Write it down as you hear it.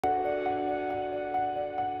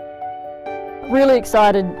Really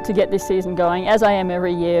excited to get this season going, as I am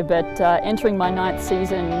every year, but entering my 9th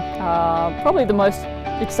season, probably the most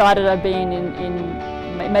excited I've been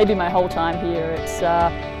in maybe my whole time here. It's,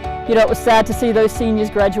 you know, it was sad to see those seniors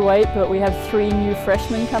graduate, but we have 3 new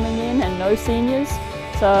freshmen coming in and no seniors.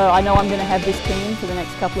 So I know I'm going to have this team for the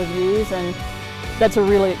next couple of years, and that's a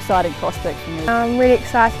really exciting prospect for me. I'm really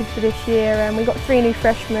excited for this year, and we've got 3 new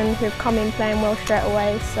freshmen who have come in playing well straight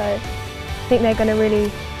away, so I think they're going to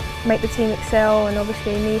really make the team excel, and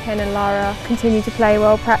obviously me, Hen and Lara continue to play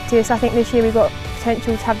well, practice. I think this year we've got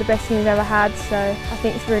potential to have the best team we've ever had, so I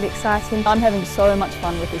think it's really exciting. I'm having so much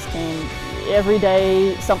fun with this team. Every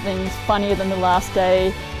day something's funnier than the last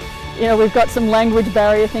day. You know, we've got some language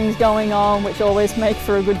barrier things going on which always make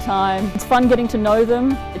for a good time. It's fun getting to know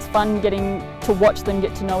them, it's fun getting to watch them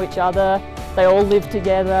get to know each other. They all live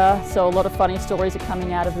together, so a lot of funny stories are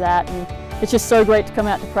coming out of that. And it's just so great to come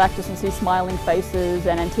out to practice and see smiling faces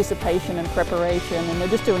and anticipation and preparation, and they're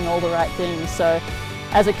just doing all the right things. So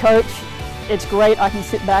as a coach, it's great. I can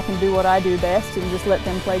sit back and do what I do best and just let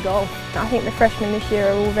them play golf. I think the freshmen this year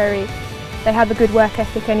are all they have a good work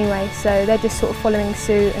ethic anyway, so they're just sort of following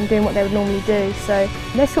suit and doing what they would normally do. So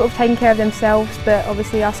they're sort of taking care of themselves, but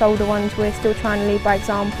obviously us older ones, we're still trying to lead by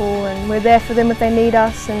example, and we're there for them if they need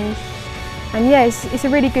us. And yeah, it's a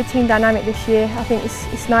really good team dynamic this year. I think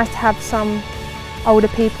it's nice to have some older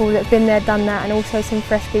people that have been there, done that, and also some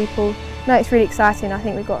fresh people. No, it's really exciting. I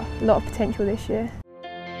think we've got a lot of potential this year.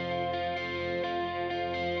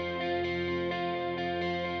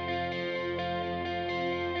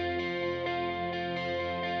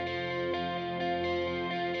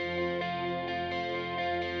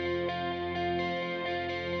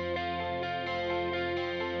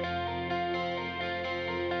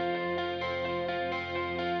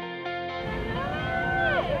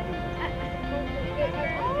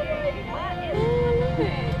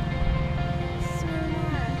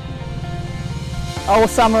 All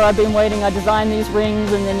summer I've been waiting. I designed these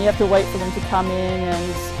rings, and then you have to wait for them to come in,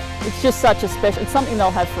 and it's just such a special, it's something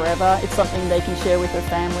they'll have forever. It's something they can share with their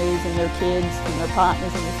families and their kids and their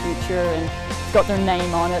partners in the future, and it's got their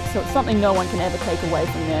name on it, so it's something no one can ever take away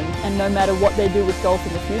from them. And no matter what they do with golf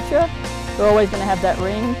in the future, they're always going to have that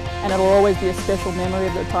ring, and it'll always be a special memory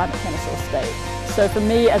of their time at Kennesaw State. So for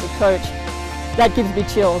me as a coach, that gives me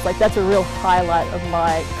chills. Like, that's a real highlight of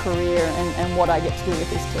my career and what I get to do with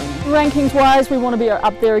this team. Rankings wise, we want to be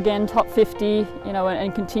up there again, top 50, you know,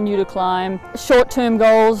 and continue to climb. Short-term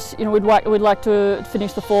goals, you know, we'd like to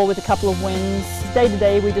finish the fall with a couple of wins. Day to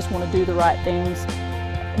day, we just want to do the right things.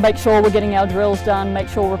 Make sure we're getting our drills done, make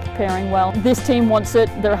sure we're preparing well. This team wants it,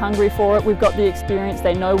 they're hungry for it, we've got the experience,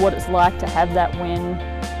 they know what it's like to have that win.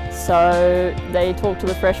 So they talk to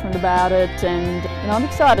the freshmen about it, and I'm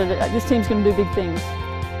excited. This team's going to do big things.